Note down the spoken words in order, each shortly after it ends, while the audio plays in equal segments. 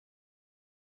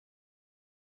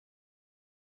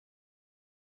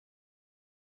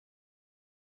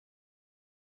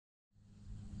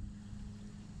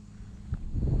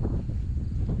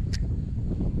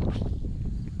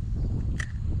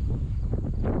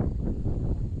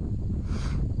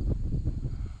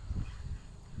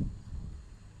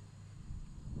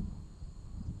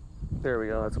There we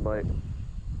go, that's a bite.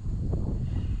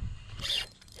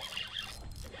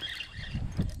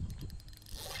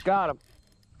 Got him.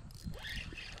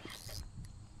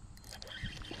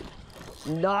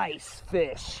 Nice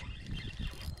fish.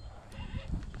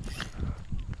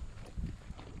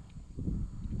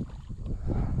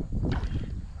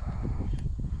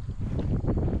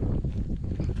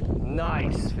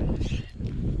 Nice fish.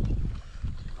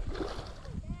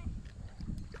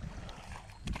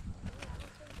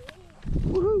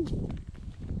 Woohoo!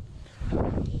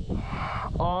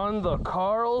 On the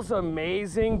Carl's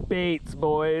Amazing Baits,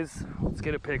 boys. Let's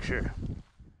get a picture.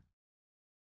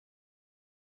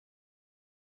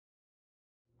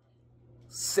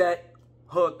 Set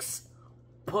hooks,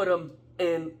 put them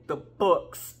in the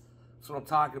books. That's what I'm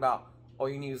talking about. All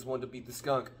you need is one to beat the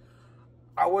skunk.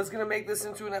 I was gonna make this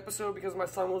into an episode because my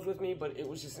son was with me, but it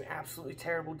was just an absolutely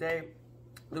terrible day.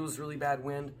 There was really bad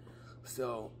wind,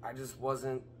 so I just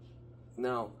wasn't.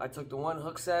 No, I took the one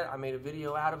hook set, I made a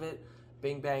video out of it,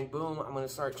 bing, bang, boom. I'm gonna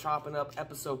start chopping up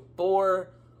episode 4,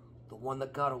 the one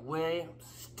that got away. I'm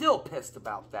still pissed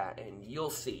about that, and you'll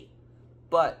see.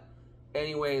 But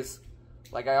anyways,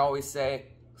 like I always say,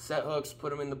 set hooks, put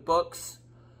them in the books,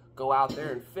 go out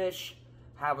there and fish,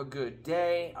 have a good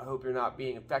day. I hope you're not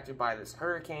being affected by this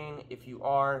hurricane. If you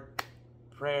are,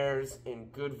 prayers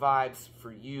and good vibes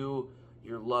for you,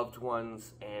 your loved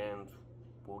ones, and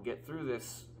we'll get through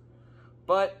this.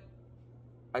 But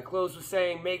I close with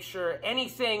saying, make sure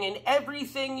anything and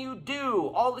everything you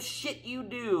do, all the shit you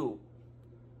do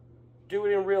it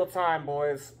in real time,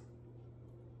 boys.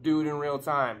 Do it in real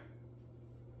time.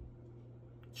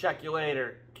 Check you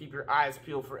later. Keep your eyes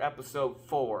peeled for episode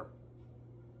 4.